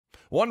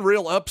One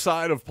real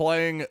upside of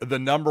playing the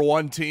number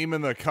one team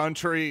in the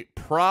country,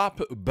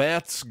 prop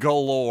bets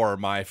galore,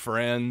 my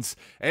friends.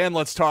 And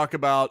let's talk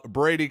about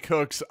Brady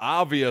Cook's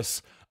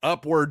obvious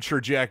upward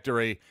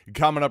trajectory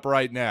coming up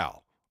right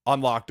now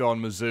on Locked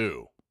On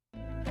Mizzou.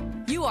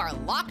 You are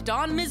Locked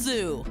On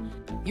Mizzou,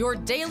 your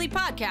daily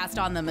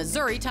podcast on the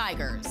Missouri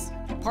Tigers.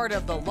 Part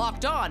of the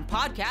Locked On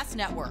Podcast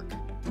Network,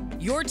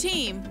 your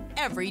team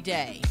every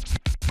day.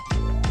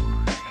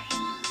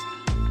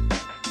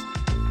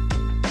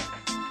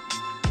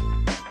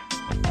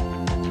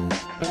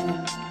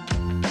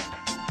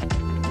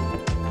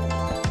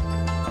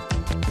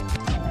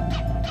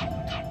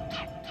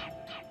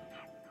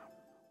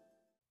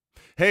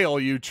 Hey, all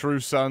you true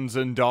sons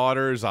and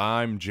daughters,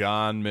 I'm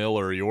John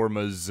Miller, your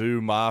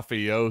Mizzou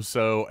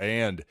mafioso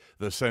and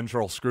the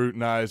central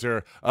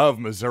scrutinizer of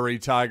Missouri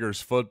Tigers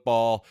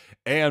football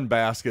and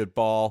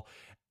basketball.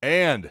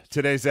 And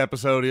today's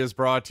episode is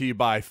brought to you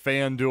by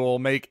FanDuel.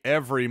 Make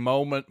every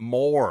moment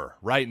more.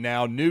 Right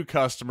now, new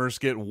customers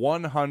get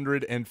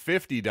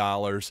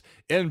 $150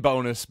 in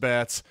bonus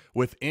bets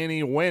with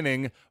any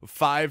winning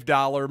 $5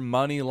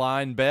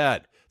 moneyline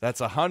bet.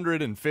 That's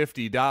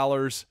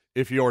 $150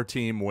 if your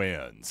team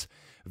wins.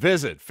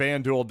 Visit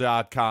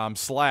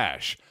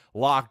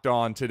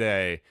FanDuel.com/LockedOn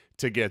today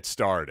to get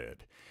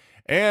started.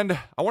 And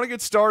I want to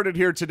get started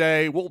here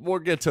today. We'll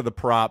get to the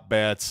prop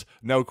bets.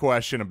 No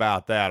question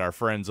about that. Our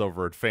friends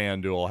over at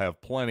FanDuel have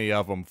plenty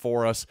of them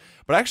for us.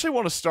 But I actually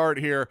want to start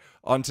here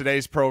on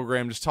today's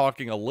program just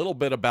talking a little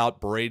bit about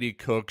Brady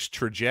Cook's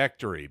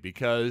trajectory,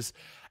 because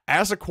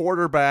as a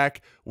quarterback,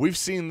 we've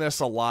seen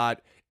this a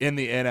lot in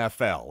the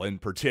NFL in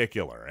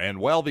particular. And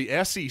well, the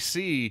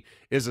SEC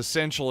is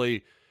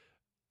essentially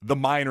the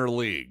minor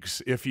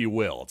leagues, if you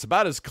will. It's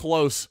about as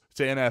close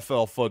to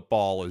NFL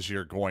football as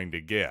you're going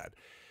to get.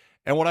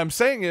 And what I'm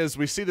saying is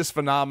we see this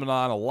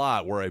phenomenon a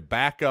lot where a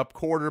backup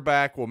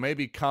quarterback will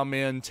maybe come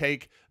in,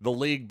 take the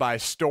league by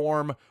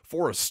storm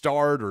for a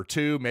start or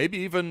two, maybe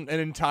even an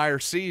entire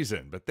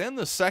season. But then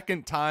the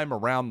second time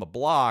around the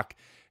block,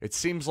 it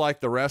seems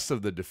like the rest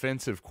of the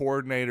defensive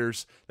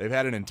coordinators, they've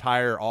had an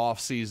entire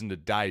offseason to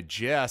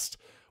digest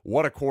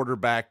what a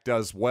quarterback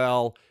does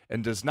well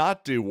and does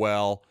not do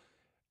well.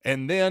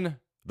 And then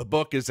the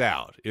book is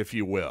out, if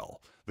you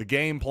will. The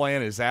game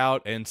plan is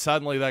out, and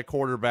suddenly that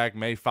quarterback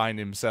may find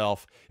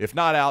himself, if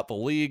not out the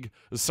league,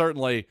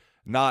 certainly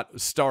not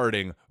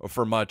starting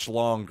for much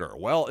longer.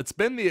 Well, it's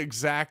been the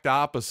exact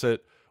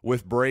opposite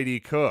with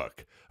Brady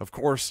Cook. Of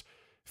course,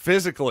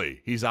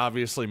 physically, he's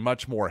obviously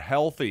much more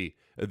healthy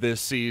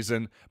this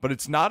season, but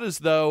it's not as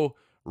though,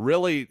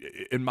 really,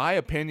 in my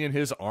opinion,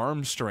 his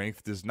arm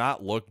strength does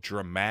not look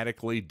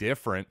dramatically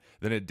different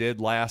than it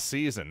did last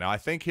season. Now, I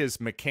think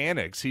his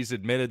mechanics, he's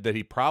admitted that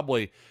he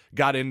probably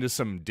got into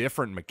some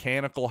different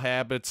mechanical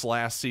habits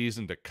last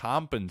season to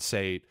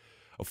compensate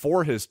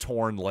for his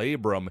torn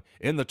labrum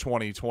in the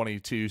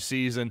 2022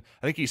 season.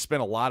 I think he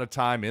spent a lot of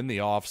time in the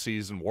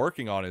offseason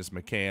working on his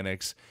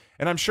mechanics,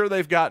 and I'm sure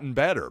they've gotten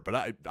better,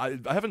 but I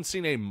haven't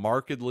seen a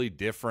markedly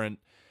different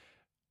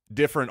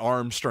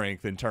arm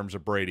strength in terms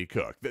of Brady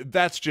Cook.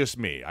 That's just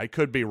me. I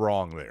could be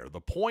wrong there. The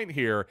point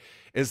here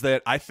is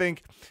that I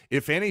think,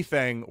 if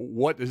anything,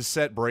 what has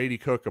set Brady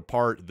Cook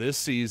apart this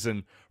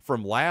season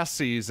from last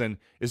season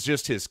is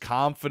just his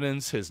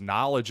confidence, his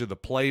knowledge of the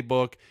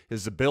playbook,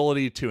 his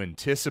ability to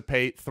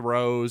anticipate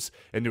throws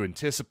and to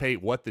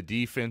anticipate what the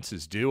defense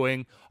is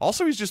doing.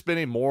 Also, he's just been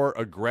a more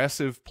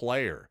aggressive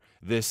player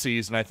this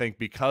season, I think,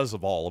 because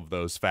of all of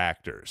those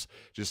factors.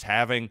 Just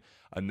having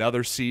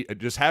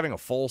a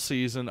full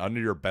season under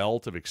your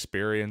belt of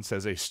experience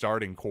as a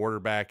starting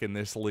quarterback in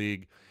this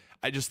league,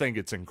 I just think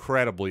it's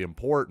incredibly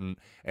important.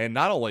 And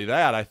not only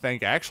that, I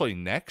think actually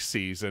next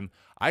season,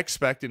 I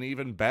expect an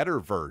even better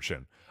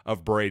version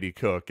of Brady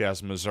Cook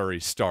as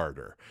Missouri's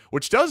starter,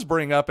 which does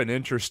bring up an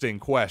interesting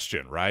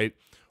question, right?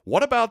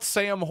 What about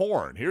Sam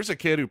Horn? Here's a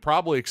kid who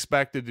probably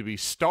expected to be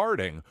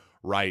starting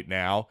right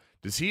now.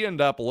 Does he end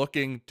up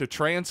looking to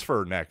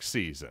transfer next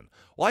season?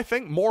 Well, I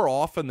think more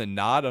often than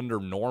not, under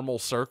normal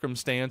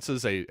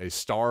circumstances, a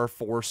star,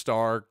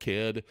 four-star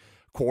kid,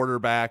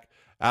 quarterback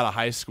out of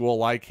high school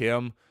like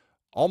him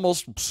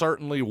almost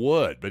certainly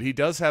would. But he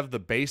does have the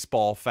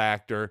baseball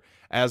factor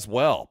as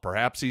well.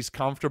 Perhaps he's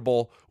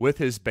comfortable with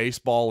his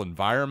baseball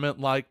environment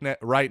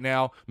right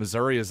now.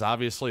 Missouri has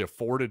obviously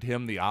afforded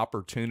him the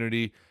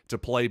opportunity to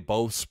play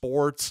both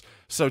sports.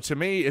 So to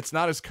me, it's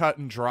not as cut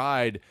and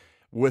dried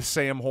with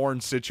Sam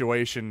Horn's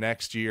situation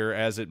next year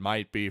as it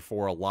might be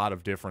for a lot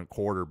of different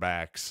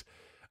quarterbacks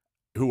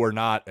who are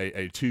not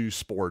a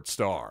two-sport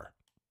star.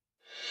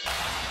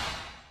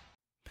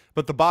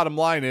 But the bottom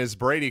line is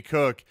Brady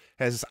Cook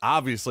has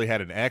obviously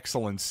had an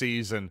excellent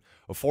season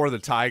for the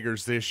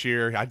Tigers this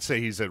year. I'd say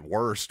he's at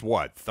worst,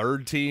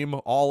 third team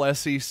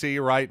All-SEC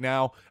right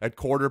now at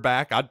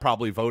quarterback. I'd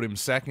probably vote him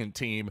second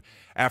team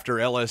after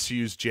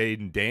LSU's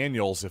Jaden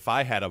Daniels if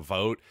I had a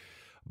vote.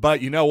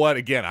 But you know what?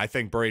 Again, I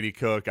think Brady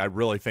Cook, I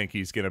really think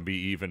he's going to be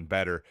even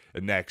better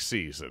next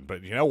season.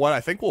 But you know what? I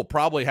think we'll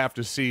probably have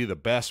to see the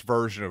best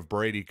version of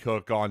Brady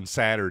Cook on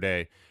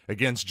Saturday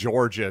against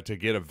Georgia to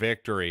get a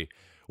victory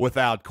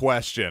without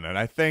question. And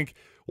I think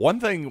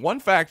one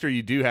factor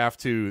you do have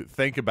to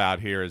think about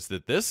here is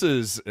that this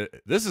is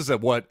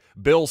what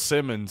Bill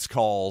Simmons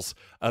calls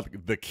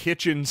the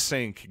kitchen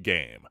sink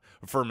game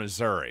for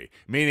Missouri,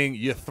 meaning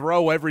you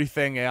throw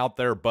everything out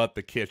there but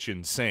the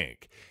kitchen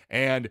sink.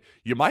 And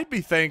you might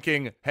be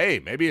thinking, hey,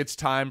 maybe it's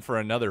time for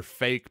another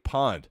fake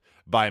punt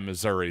by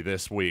Missouri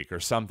this week or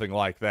something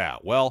like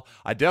that. Well,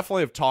 I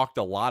definitely have talked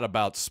a lot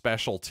about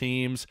special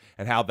teams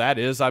and how that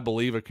is, I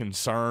believe, a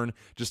concern.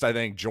 Just I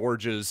think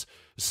Georgia's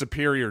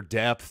superior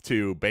depth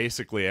to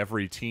basically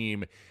every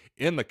team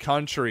in the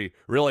country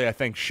really, I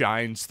think,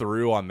 shines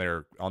through on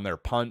their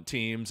punt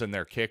teams and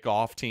their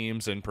kickoff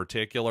teams in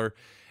particular,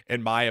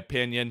 in my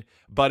opinion.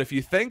 But if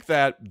you think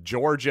that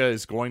Georgia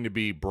is going to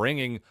be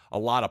bringing a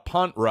lot of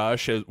punt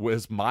rush,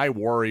 as my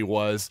worry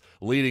was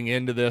leading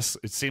into this,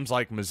 it seems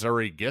like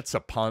Missouri gets a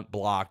punt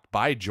blocked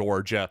by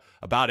Georgia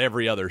about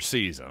every other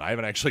season. I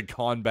haven't actually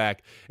gone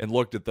back and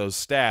looked at those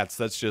stats.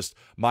 That's just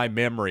my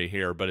memory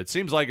here. But it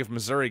seems like if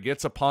Missouri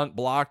gets a punt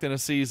blocked in a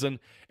season,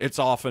 it's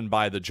often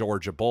by the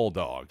Georgia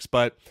Bulldogs.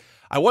 But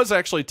I was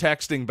actually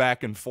texting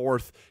back and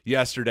forth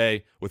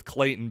yesterday with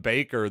Clayton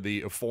Baker,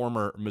 the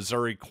former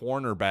Missouri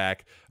cornerback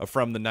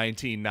from the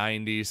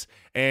 1990s,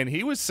 and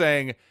he was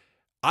saying,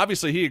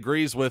 obviously he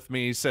agrees with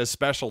me. He says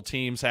special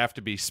teams have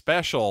to be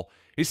special.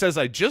 He says,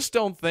 I just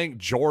don't think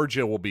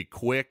Georgia will be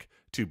quick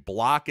to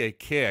block a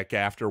kick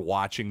after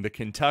watching the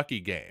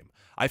Kentucky game.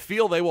 I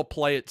feel they will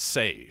play it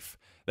safe.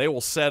 They will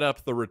set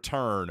up the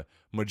return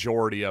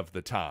majority of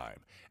the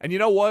time. And you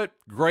know what?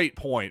 Great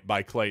point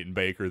by Clayton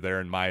Baker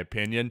there, in my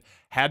opinion.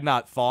 Had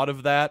not thought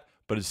of that,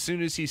 but as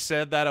soon as he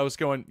said that, I was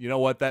going, you know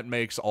what? That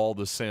makes all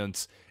the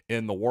sense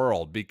in the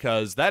world,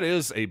 because that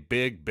is a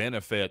big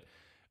benefit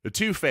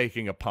to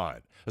faking a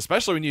punt,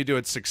 especially when you do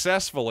it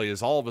successfully,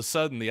 as all of a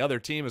sudden the other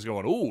team is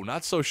going, ooh,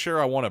 not so sure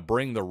I want to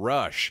bring the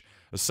rush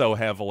so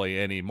heavily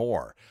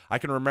anymore. I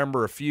can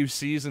remember a few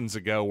seasons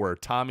ago where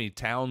Tommy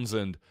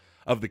Townsend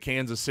of the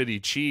Kansas City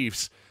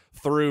Chiefs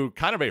threw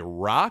kind of a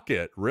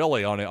rocket,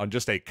 really, on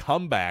just a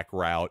comeback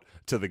route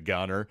to the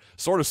gunner,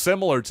 sort of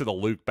similar to the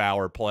Luke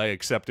Bauer play,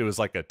 except it was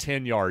like a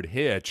 10-yard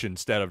hitch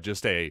instead of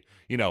just a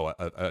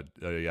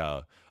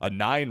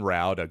 9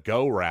 route, a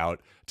go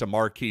route to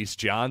Marquise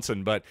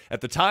Johnson. But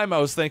at the time, I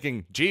was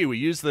thinking, gee, we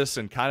use this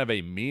in kind of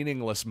a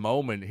meaningless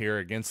moment here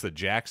against the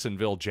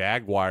Jacksonville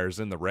Jaguars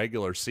in the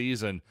regular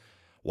season.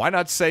 Why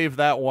not save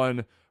that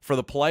one for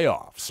the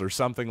playoffs or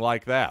something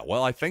like that?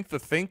 Well, I think the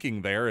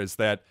thinking there is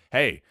that,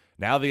 hey,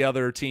 now the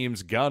other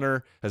team's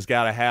gunner has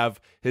got to have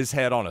his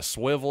head on a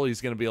swivel.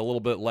 He's going to be a little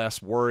bit less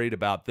worried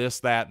about this,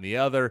 that, and the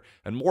other.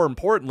 And more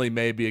importantly,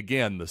 maybe,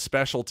 again, the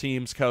special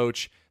teams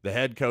coach, the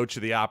head coach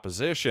of the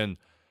opposition,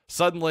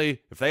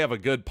 suddenly, if they have a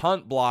good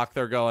punt block,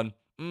 they're going,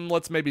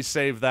 let's maybe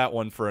save that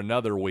one for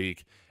another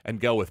week and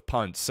go with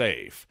punt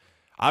safe.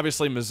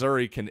 Obviously,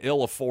 Missouri can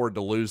ill afford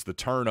to lose the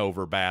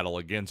turnover battle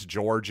against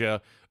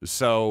Georgia.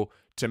 So,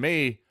 to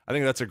me, I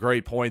think that's a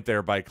great point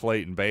there by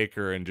Clayton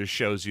Baker, and just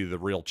shows you the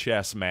real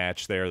chess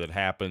match there that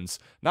happens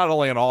not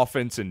only on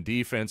offense and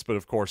defense, but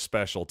of course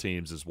special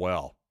teams as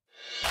well.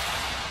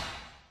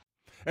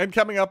 And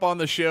coming up on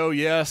the show,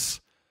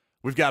 yes,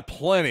 we've got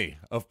plenty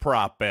of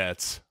prop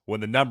bets when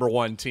the number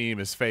one team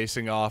is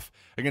facing off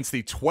against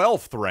the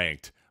 12th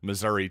ranked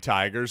Missouri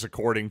Tigers,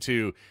 according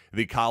to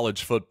the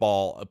college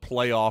football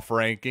playoff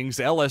rankings.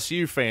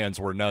 LSU fans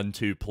were none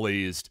too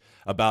pleased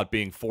about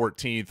being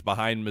 14th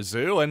behind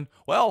Mizzou, and,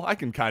 well, I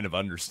can kind of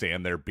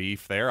understand their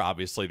beef there.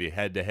 Obviously, the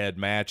head-to-head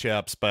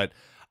matchups, but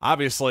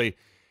obviously,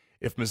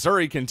 if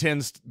Missouri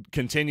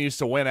continues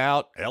to win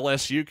out,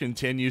 LSU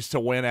continues to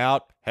win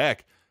out,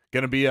 heck,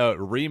 going to be a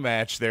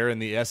rematch there in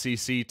the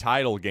SEC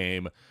title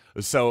game,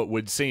 so it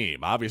would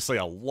seem. Obviously,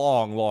 a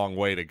long, long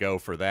way to go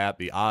for that.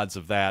 The odds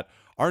of that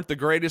aren't the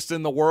greatest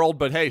in the world,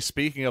 but hey,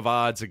 speaking of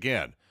odds,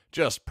 again,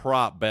 just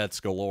prop bets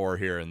galore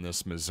here in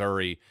this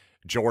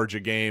Missouri-Georgia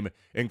game,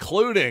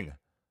 including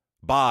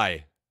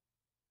by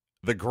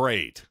the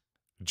great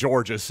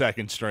Georgia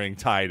second-string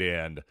tight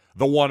end,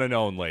 the one and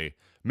only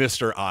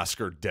Mr.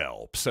 Oscar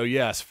Delp. So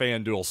yes,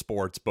 FanDuel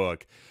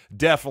Sportsbook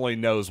definitely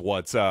knows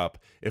what's up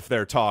if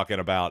they're talking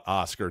about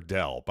Oscar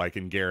Delp. I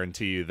can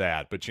guarantee you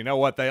that. But you know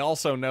what? They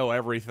also know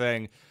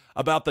everything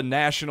about the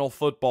National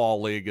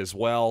Football League as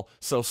well.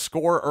 So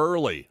score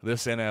early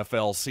this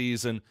NFL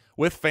season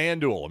with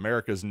FanDuel,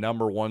 America's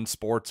 #1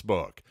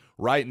 sportsbook.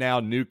 Right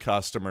now, new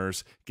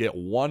customers get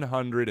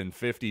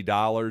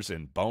 $150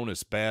 in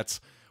bonus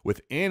bets with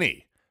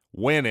any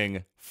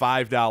winning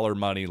 $5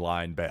 money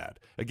line bet.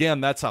 Again,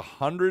 that's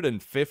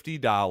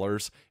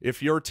 $150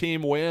 if your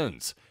team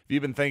wins. If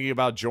you've been thinking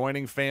about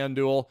joining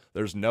FanDuel,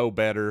 there's no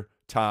better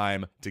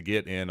time to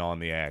get in on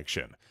the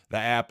action. The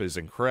app is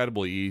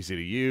incredibly easy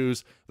to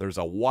use. There's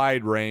a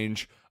wide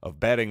range of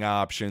betting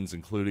options,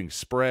 including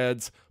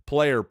spreads,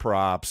 player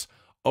props,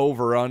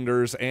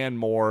 over-unders, and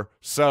more.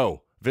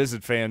 So,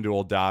 visit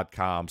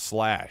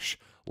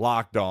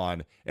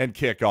FanDuel.com/lockedon and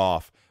kick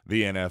off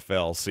the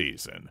NFL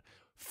season.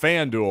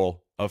 FanDuel,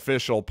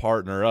 official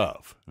partner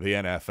of the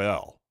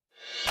NFL.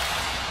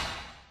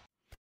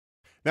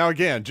 Now,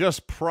 again,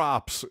 just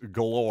props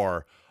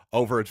galore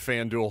over at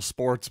FanDuel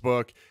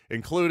Sportsbook,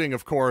 including,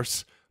 of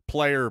course,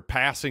 player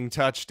passing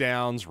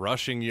touchdowns,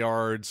 rushing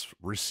yards,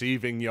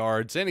 receiving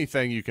yards,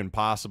 anything you can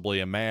possibly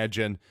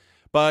imagine.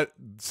 But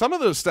some of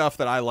the stuff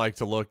that I like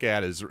to look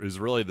at is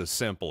really the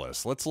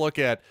simplest. Let's look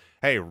at,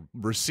 hey,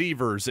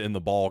 receivers in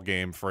the ball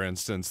game, for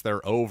instance,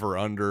 they're over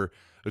under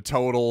the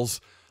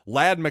totals.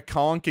 Lad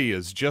McConkey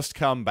has just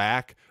come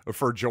back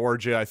for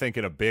Georgia, I think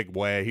in a big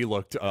way. He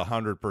looked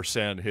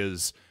 100%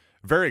 his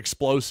very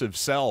explosive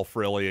self,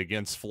 really,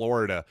 against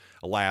Florida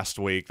last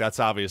week. That's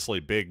obviously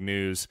big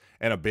news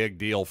and a big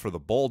deal for the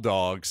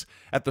Bulldogs.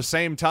 At the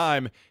same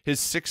time, his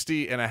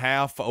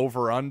 60.5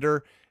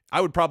 over-under,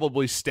 I would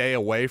probably stay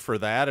away for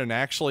that and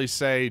actually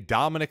say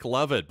Dominic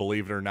Lovett,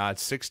 believe it or not,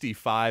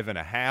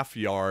 65.5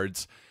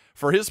 yards.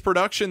 For his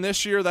production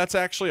this year, that's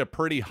actually a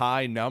pretty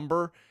high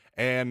number,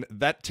 and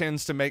that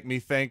tends to make me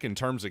think in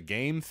terms of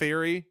game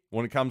theory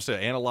when it comes to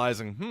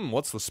analyzing,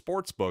 what's the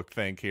sports book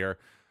think here?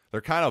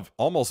 They're kind of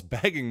almost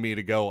begging me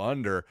to go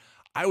under.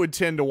 I would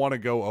tend to want to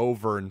go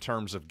over in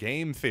terms of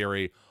game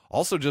theory.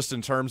 Also, just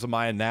in terms of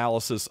my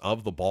analysis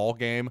of the ball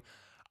game,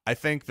 I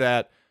think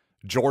that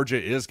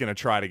Georgia is going to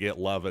try to get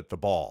Lovett the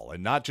ball,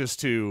 and not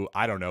just to,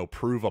 I don't know,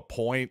 prove a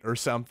point or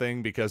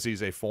something because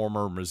he's a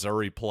former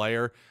Missouri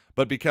player,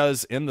 but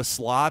because in the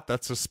slot,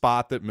 that's a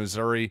spot that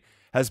Missouri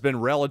has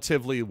been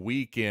relatively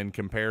weak in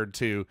compared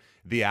to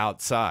the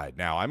outside.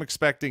 Now, I'm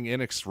expecting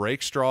Enix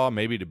Rakestraw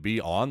maybe to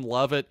be on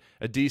Lovett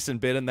a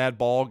decent bit in that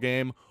ball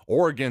game,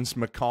 or against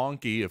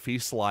McConkey if he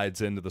slides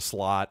into the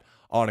slot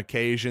on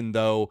occasion,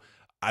 though,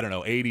 I don't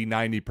know,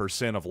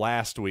 80-90% of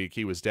last week,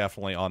 he was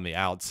definitely on the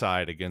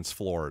outside against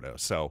Florida.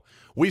 So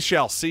we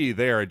shall see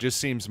there. It just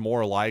seems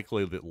more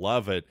likely that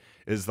Lovett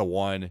is the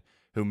one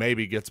who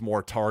maybe gets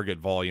more target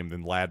volume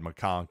than Lad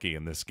McConkey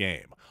in this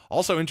game.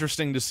 Also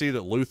interesting to see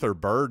that Luther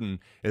Burden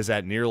is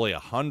at nearly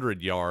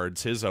 100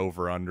 yards. His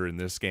over-under in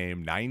this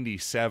game,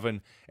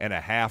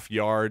 97.5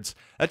 yards.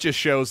 That just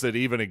shows that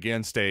even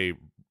against a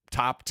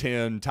top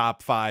 10,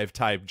 top 5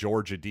 type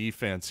Georgia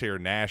defense here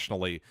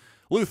nationally,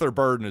 Luther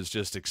Burden is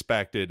just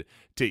expected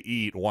to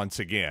eat once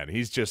again.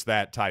 He's just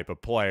that type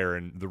of player,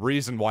 and the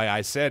reason why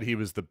I said he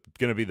was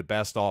going to be the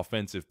best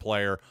offensive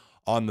player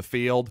on the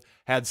field,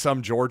 had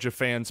some Georgia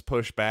fans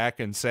push back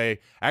and say,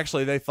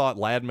 actually, they thought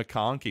Lad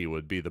McConkey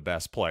would be the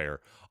best player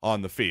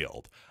on the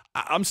field.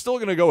 I'm still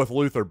going to go with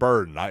Luther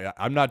Burden.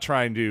 I'm not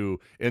trying to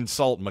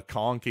insult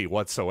McConkey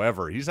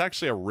whatsoever. He's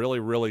actually a really,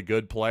 really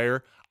good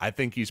player. I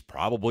think he's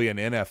probably an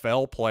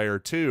NFL player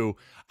too.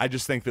 I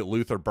just think that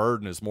Luther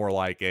Burden is more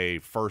like a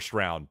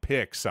first-round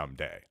pick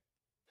someday.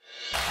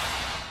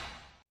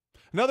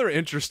 Another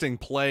interesting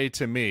play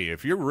to me,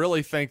 if you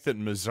really think that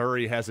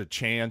Missouri has a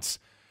chance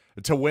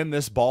to win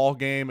this ball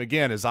game,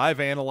 again, as I've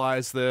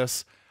analyzed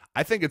this,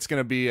 I think it's going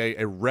to be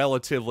a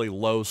relatively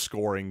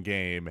low-scoring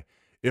game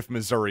if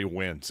Missouri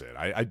wins it.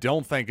 I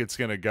don't think it's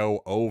going to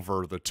go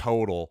over the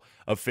total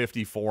of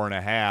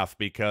 54.5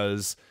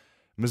 because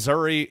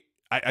Missouri,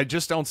 I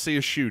just don't see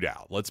a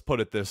shootout. Let's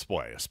put it this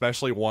way,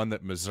 especially one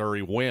that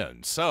Missouri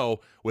wins. So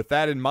with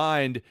that in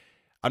mind,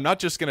 I'm not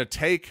just going to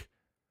take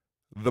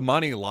the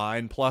money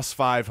line plus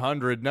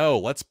 500. No,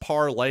 let's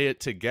parlay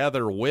it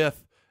together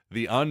with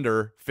the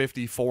under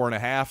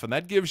 54.5, and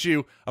that gives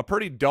you a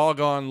pretty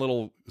doggone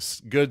little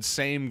good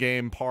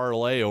same-game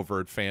parlay over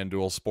at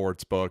FanDuel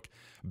Sportsbook.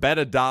 Bet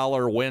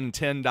 $1, win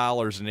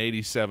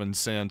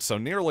 $10.87, so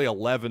nearly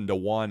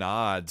 11-to-1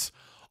 odds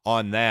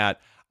on that.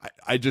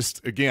 I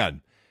just,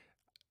 again,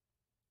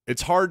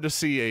 it's hard to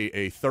see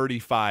a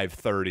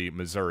 35-30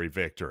 Missouri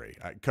victory.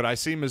 Could I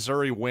see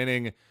Missouri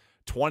winning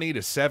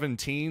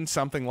 20-17,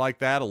 something like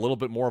that, a little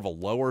bit more of a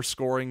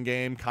lower-scoring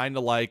game, kind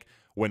of like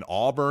when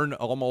Auburn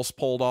almost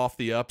pulled off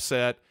the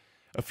upset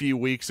a few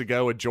weeks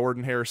ago at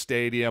Jordan-Hare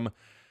Stadium?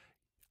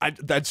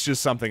 That's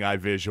just something I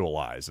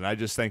visualize, and I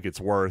just think it's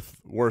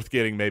worth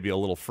getting maybe a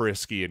little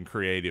frisky and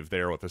creative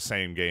there with the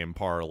same-game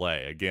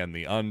parlay. Again,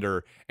 the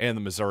under and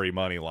the Missouri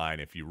money line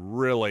if you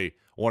really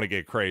want to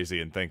get crazy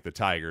and think the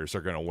Tigers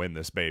are going to win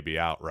this baby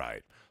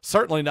outright.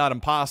 Certainly not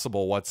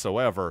impossible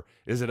whatsoever.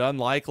 Is it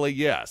unlikely?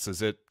 Yes.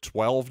 Is it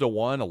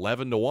 12-to-1,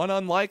 11-to-1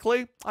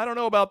 unlikely? I don't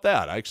know about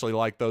that. I actually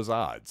like those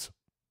odds.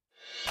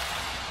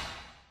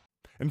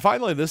 And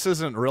finally, this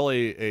isn't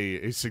really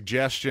a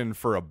suggestion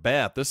for a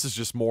bet. This is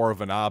just more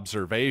of an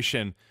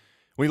observation.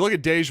 When you look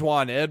at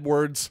Dejuan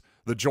Edwards,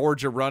 the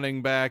Georgia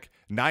running back,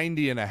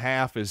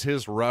 90.5 is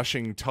his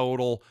rushing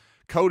total.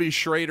 Cody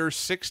Schrader,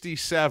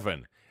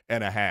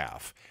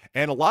 67.5.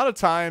 And a lot of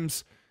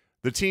times,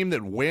 the team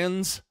that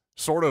wins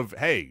sort of,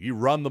 hey, you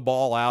run the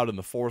ball out in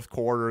the fourth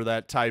quarter,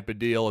 that type of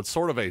deal. It's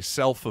sort of a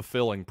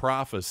self-fulfilling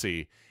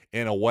prophecy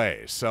in a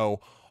way.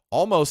 So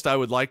almost I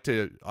would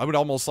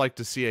almost like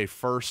to see a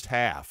first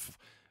half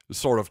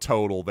sort of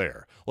total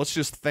there. Let's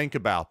just think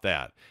about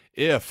that.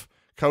 If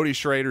Cody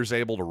Schrader's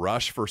able to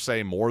rush for,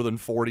 say, more than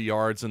 40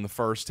 yards in the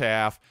first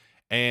half,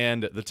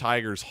 and the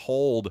Tigers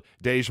hold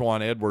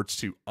Dejuan Edwards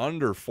to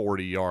under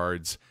 40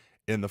 yards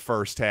in the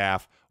first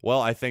half,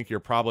 well, I think you're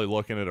probably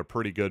looking at a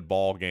pretty good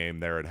ball game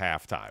there at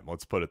halftime.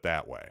 Let's put it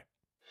that way.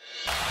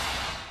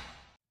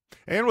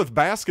 And with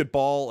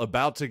basketball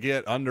about to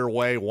get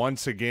underway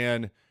once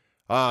again,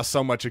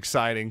 so much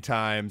exciting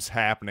times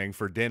happening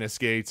for Dennis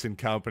Gates and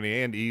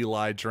company and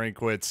Eli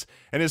Drinkwitz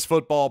and his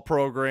football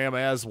program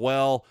as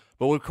well.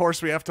 But of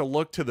course, we have to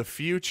look to the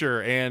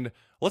future, and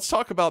let's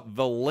talk about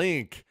the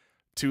link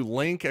to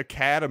Link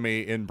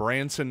Academy in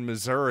Branson,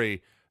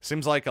 Missouri.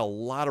 Seems like a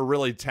lot of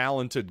really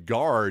talented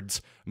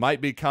guards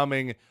might be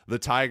coming the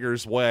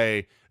Tigers'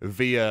 way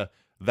via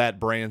that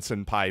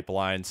Branson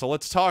pipeline. So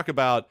let's talk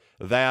about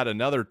that.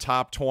 Another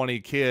top 20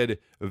 kid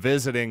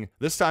visiting,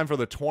 this time for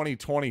the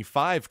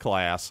 2025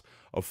 class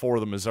for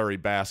the Missouri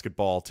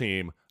basketball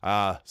team.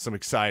 Some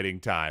exciting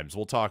times.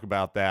 We'll talk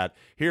about that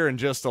here in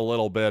just a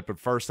little bit. But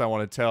first, I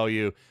want to tell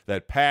you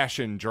that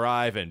passion,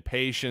 drive, and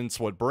patience,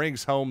 what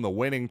brings home the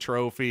winning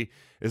trophy,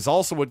 is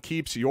also what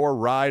keeps your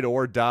ride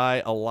or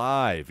die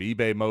alive.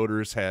 eBay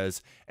Motors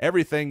has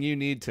everything you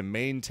need to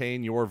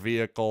maintain your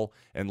vehicle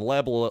and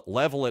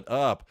level it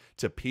up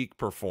to peak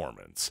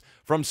performance.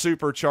 From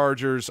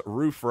superchargers,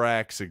 roof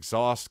racks,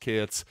 exhaust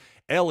kits,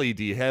 LED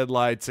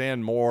headlights,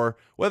 and more.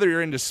 Whether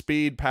you're into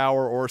speed,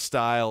 power, or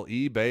style,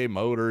 eBay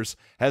Motors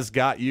has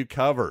got you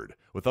covered.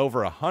 With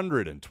over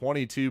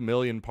 122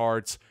 million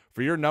parts,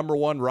 for your number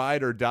one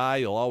ride or die,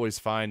 you'll always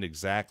find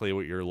exactly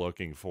what you're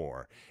looking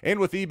for. And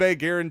with eBay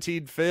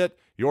Guaranteed Fit,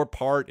 your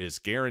part is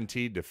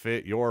guaranteed to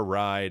fit your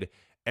ride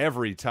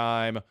every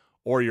time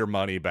or your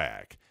money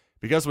back.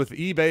 Because with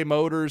eBay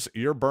Motors,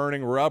 you're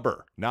burning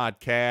rubber, not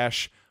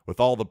cash. With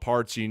all the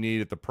parts you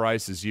need at the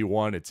prices you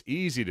want, it's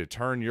easy to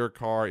turn your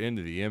car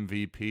into the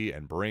MVP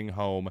and bring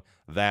home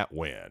that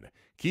win.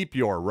 Keep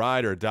your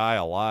ride or die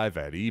alive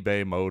at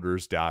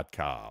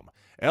ebaymotors.com.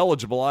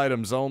 Eligible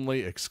items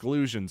only.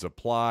 Exclusions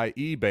apply.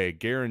 eBay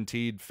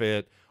Guaranteed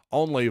Fit.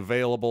 Only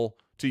available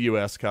to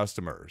U.S.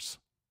 customers.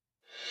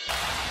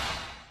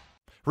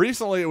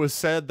 Recently, it was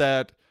said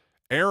that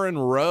Aaron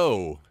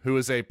Rowe, who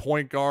is a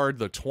point guard,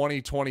 the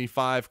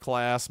 2025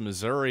 class,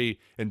 Missouri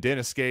and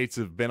Dennis Gates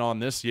have been on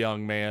this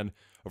young man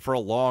for a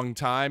long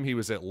time. He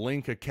was at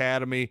Link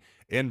Academy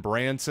in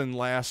Branson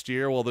last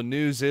year. Well, the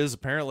news is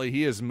apparently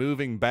he is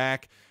moving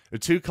back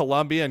to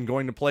Columbia and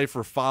going to play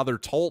for Father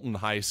Tolton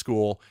High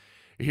School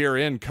here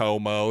in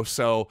Como.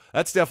 So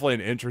that's definitely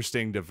an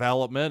interesting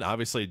development.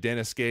 Obviously,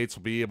 Dennis Gates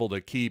will be able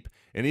to keep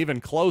an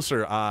even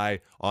closer eye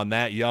on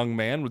that young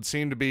man. Would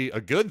seem to be a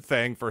good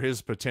thing for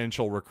his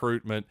potential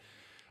recruitment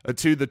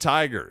to the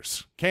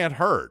Tigers. Can't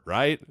hurt,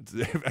 right?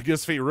 I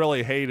guess if he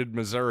really hated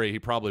Missouri, he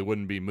probably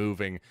wouldn't be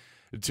moving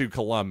to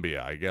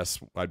Columbia. I guess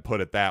I'd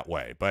put it that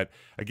way. But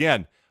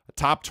again, a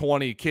top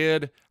 20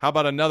 kid. How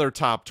about another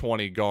top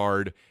 20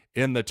 guard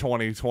in the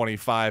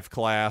 2025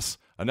 class?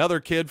 Another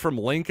kid from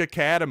Link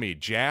Academy,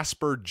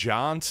 Jasper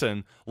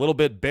Johnson, a little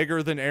bit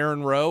bigger than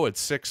Aaron Rowe at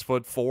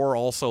 6'4",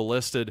 also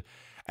listed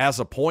as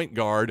a point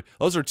guard.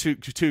 Those are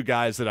two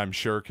guys that I'm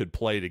sure could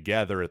play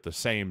together at the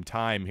same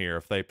time here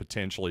if they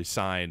potentially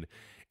signed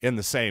in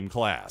the same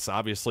class.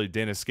 Obviously,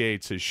 Dennis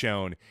Gates has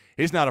shown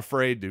he's not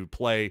afraid to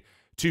play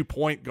two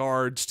point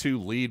guards,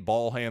 two lead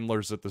ball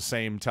handlers at the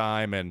same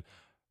time, and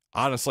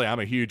honestly,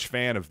 I'm a huge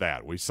fan of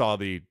that. We saw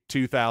the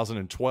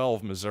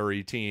 2012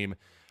 Missouri team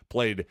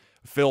played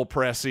Phil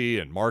Pressey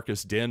and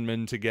Marcus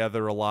Denman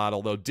together a lot,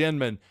 although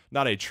Denman,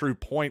 not a true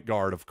point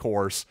guard, of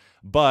course,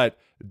 but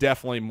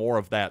definitely more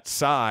of that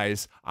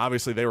size.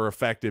 Obviously, they were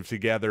effective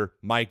together.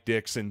 Mike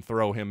Dixon,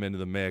 throw him into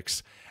the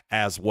mix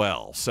as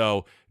well.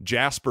 So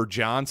Jasper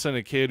Johnson,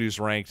 a kid who's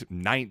ranked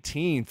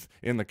 19th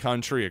in the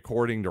country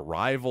according to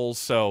Rivals.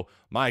 So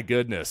my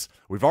goodness,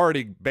 we've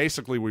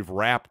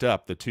wrapped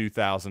up the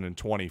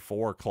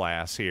 2024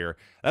 class here.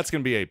 That's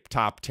going to be a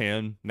top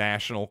 10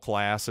 national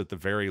class at the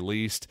very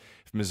least.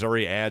 If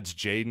Missouri adds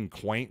Jaden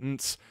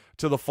Quaintance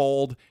to the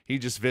fold, he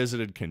just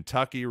visited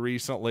Kentucky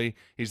recently.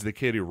 He's the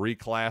kid who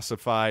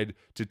reclassified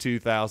to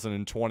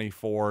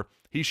 2024.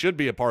 He should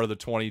be a part of the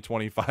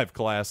 2025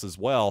 class as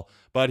well,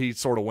 but he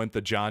sort of went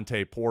the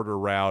Jonte Porter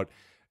route,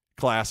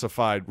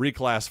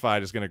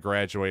 reclassified, is going to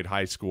graduate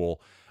high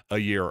school a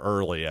year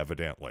early,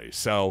 evidently.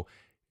 So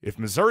if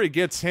Missouri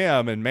gets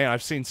him, and man,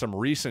 I've seen some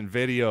recent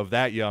video of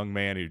that young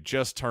man who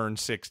just turned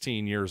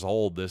 16 years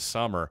old this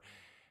summer.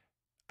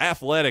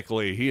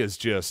 Athletically, he is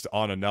just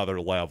on another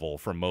level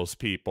from most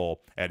people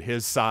at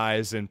his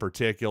size in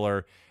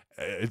particular.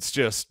 It's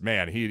just,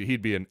 man,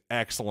 he'd be an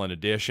excellent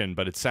addition,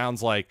 but it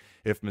sounds like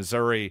if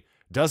Missouri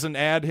doesn't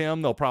add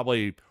him, they'll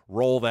probably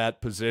roll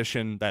that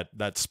position,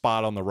 that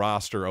spot on the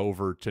roster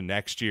over to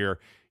next year,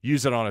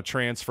 use it on a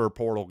transfer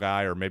portal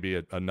guy or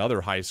maybe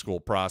another high school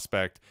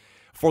prospect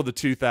for the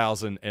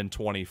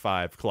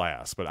 2025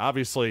 class. But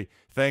obviously,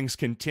 things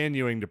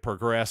continuing to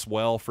progress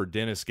well for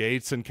Dennis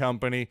Gates and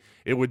company.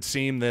 It would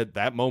seem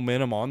that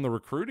momentum on the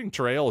recruiting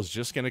trail is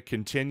just going to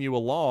continue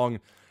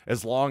along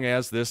as long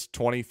as this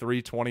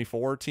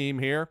 23-24 team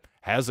here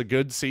has a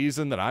good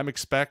season that I'm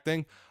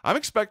expecting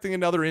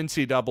another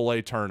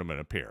NCAA tournament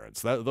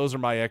appearance. Those are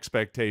my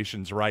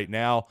expectations right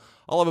now.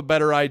 I'll have a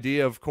better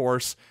idea, of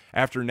course,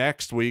 after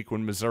next week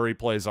when Missouri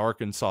plays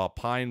Arkansas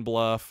Pine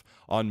Bluff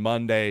on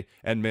Monday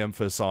and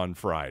Memphis on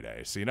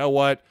Friday. So you know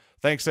what?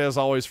 Thanks as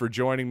always for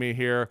joining me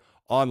here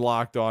on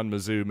Locked On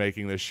Mizzou,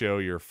 making this show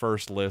your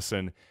first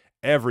listen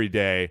every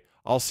day.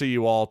 I'll see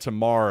you all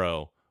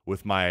tomorrow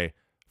with my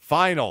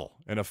final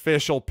and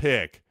official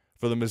pick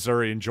for the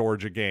Missouri and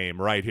Georgia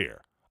game right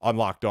here on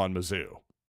Locked On Mizzou.